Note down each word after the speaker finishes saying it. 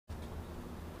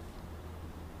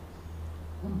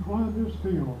in Flanders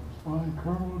Fields by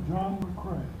Colonel John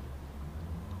McCrae.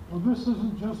 Well, this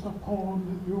isn't just a poem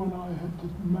that you and I had to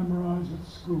memorize at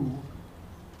school.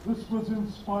 This was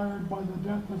inspired by the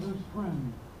death of his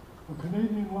friend, a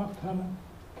Canadian lieutenant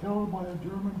killed by a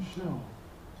German shell.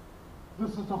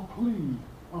 This is a plea,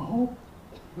 a hope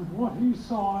that what he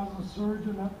saw as a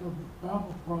surgeon at the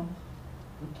battlefront,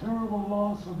 the terrible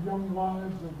loss of young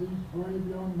lives of these brave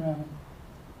young men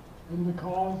in the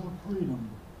cause of freedom.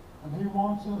 And he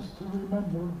wants us to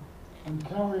remember and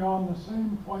carry on the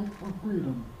same fight for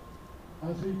freedom,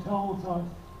 as he tells us,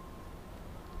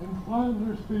 in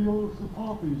Flanders Fields the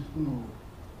poppies blow,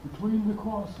 between the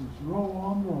crosses, row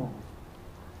on row,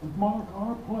 that mark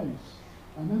our place,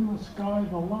 and in the sky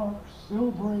the larks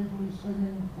still bravely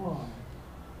singing fly,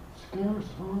 scarce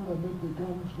heard amid the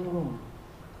guns below.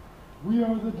 We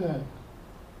are the dead.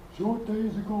 Short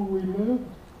days ago we lived,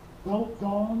 felt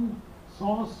dawn,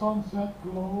 saw sunset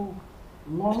glow,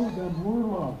 loved and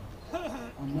were loved,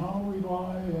 and now we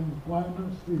lie in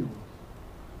Flanders Fields.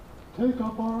 Take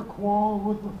up our quarrel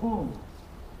with the foe.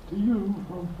 To you,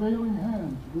 from failing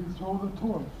hands, we throw the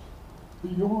torch. Be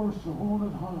yours to hold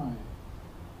it high.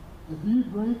 If ye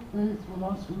break faith with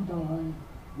us who die,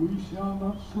 we shall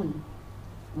not sleep,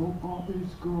 though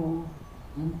poppies grow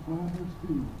in Flanders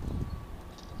Fields.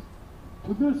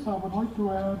 To this I would like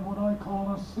to add what I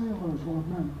call a sailor's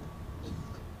lament.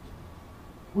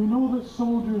 We know that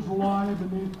soldiers lie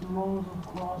beneath the rows of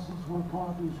crosses where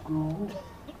poppies grow.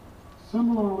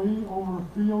 Similarly, over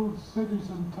fields, cities,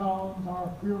 and towns,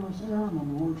 our fearless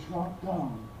airmen were shot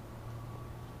down.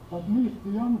 But neath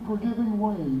the unforgiving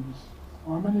waves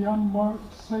are many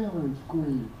unmarked sailors'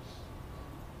 graves.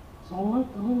 So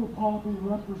let the little poppy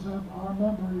represent our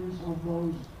memories of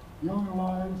those young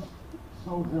lives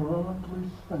so heroically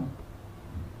spent.